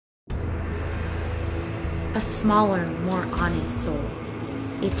a smaller, more honest soul.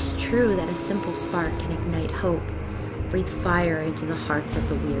 It's true that a simple spark can ignite hope, breathe fire into the hearts of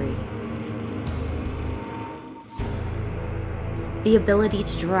the weary. The ability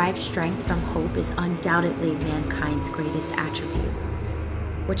to derive strength from hope is undoubtedly mankind's greatest attribute,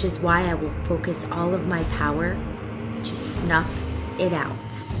 which is why I will focus all of my power to snuff it out.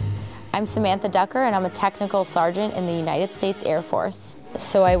 I'm Samantha Ducker, and I'm a technical sergeant in the United States Air Force.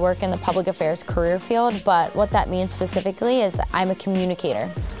 So I work in the public affairs career field, but what that means specifically is I'm a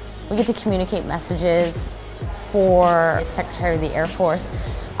communicator. We get to communicate messages for Secretary of the Air Force,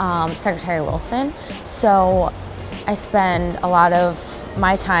 Secretary Wilson. So I spend a lot of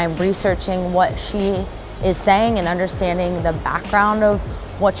my time researching what she is saying and understanding the background of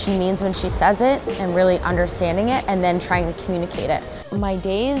what she means when she says it and really understanding it and then trying to communicate it. My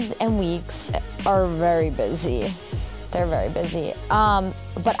days and weeks are very busy. They're very busy.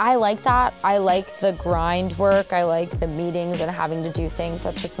 But I like that. I like the grind work. I like the meetings and having to do things.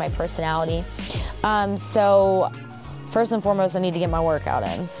 That's just my personality. So first and foremost, I need to get my workout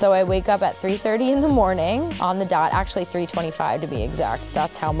in. So I wake up at 3:30 in the morning on the dot, actually 3:25 to be exact.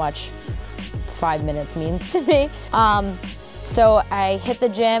 That's how much 5 minutes means to me. So I hit the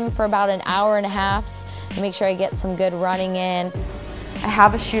gym for about an hour and a half and make sure I get some good running in. I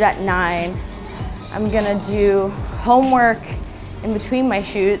have a shoot at 9. I'm gonna do homework in between my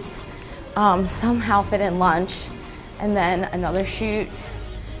shoots, somehow fit in lunch, and then another shoot,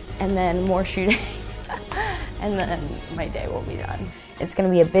 and then more shooting, and then my day will be done. It's gonna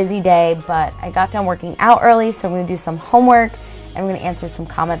be a busy day, but I got done working out early, so I'm gonna do some homework, and I'm gonna answer some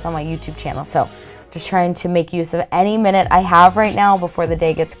comments on my YouTube channel. So just trying to make use of any minute I have right now before the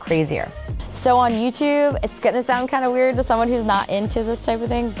day gets crazier. So on YouTube, it's gonna sound kind of weird to someone who's not into this type of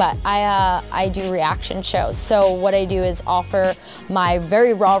thing, but I do reaction shows. So what I do is offer my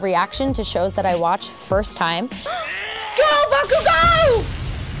very raw reaction to shows that I watch first time. Go, Baku, go!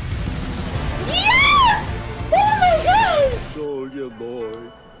 Yes! Oh my God! Soldier boy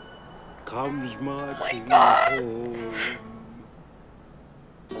comes marching home.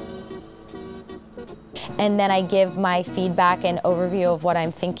 And then I give my feedback and overview of what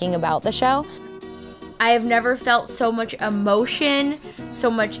I'm thinking about the show. I have never felt so much emotion, so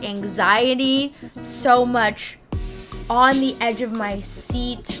much anxiety, so much on the edge of my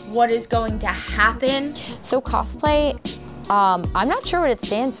seat, what is going to happen. So cosplay, I'm not sure what it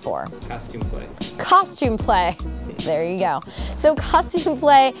stands for. Costume play. Costume play, there you go. So costume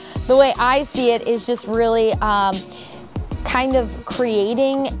play, the way I see it is just really kind of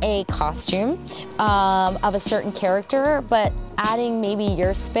creating a costume of a certain character, but adding maybe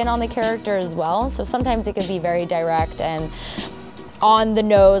your spin on the character as well. So sometimes it can be very direct and on the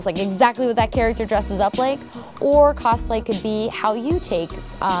nose, like exactly what that character dresses up like, or cosplay could be how you take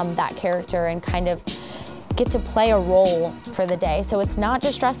that character and kind of get to play a role for the day. So it's not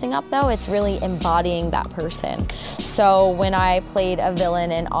just dressing up though, it's really embodying that person. So when I played a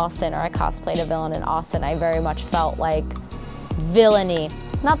villain in Austin, or I cosplayed a villain in Austin, I very much felt like villainy.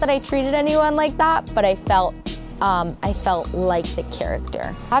 Not that I treated anyone like that, but I felt like the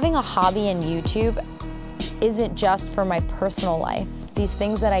character. Having a hobby in YouTube isn't just for my personal life. These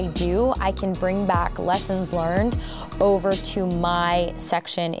things that I do, I can bring back lessons learned over to my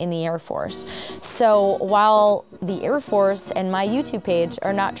section in the Air Force. So while the Air Force and my YouTube page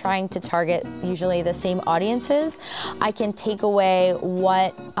are not trying to target usually the same audiences, I can take away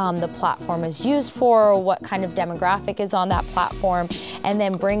what the platform is used for, what kind of demographic is on that platform, and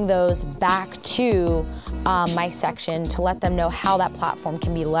then bring those back to my section to let them know how that platform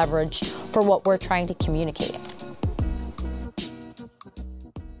can be leveraged for what we're trying to communicate.